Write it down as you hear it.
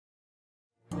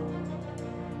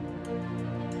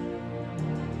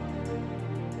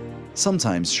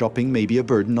Sometimes shopping may be a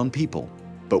burden on people,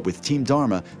 but with Team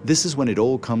Darma, this is when it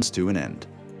all comes to an end.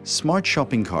 Smart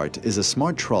Shopping Cart is a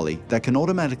smart trolley that can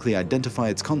automatically identify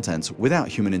its contents without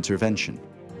human intervention.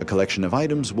 A collection of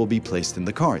items will be placed in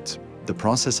the cart. The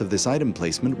process of this item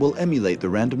placement will emulate the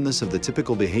randomness of the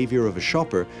typical behavior of a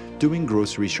shopper doing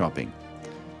grocery shopping.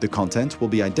 The content will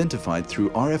be identified through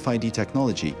RFID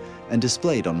technology and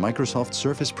displayed on Microsoft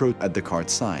Surface Pro at the cart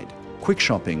side. Quick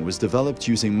Shopping was developed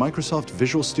using Microsoft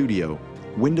Visual Studio,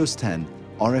 Windows 10,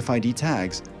 RFID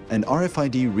tags, and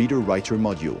RFID Reader-Writer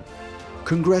module.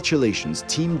 Congratulations,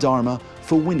 Team Darma,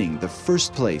 for winning the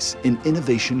first place in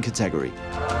innovation category.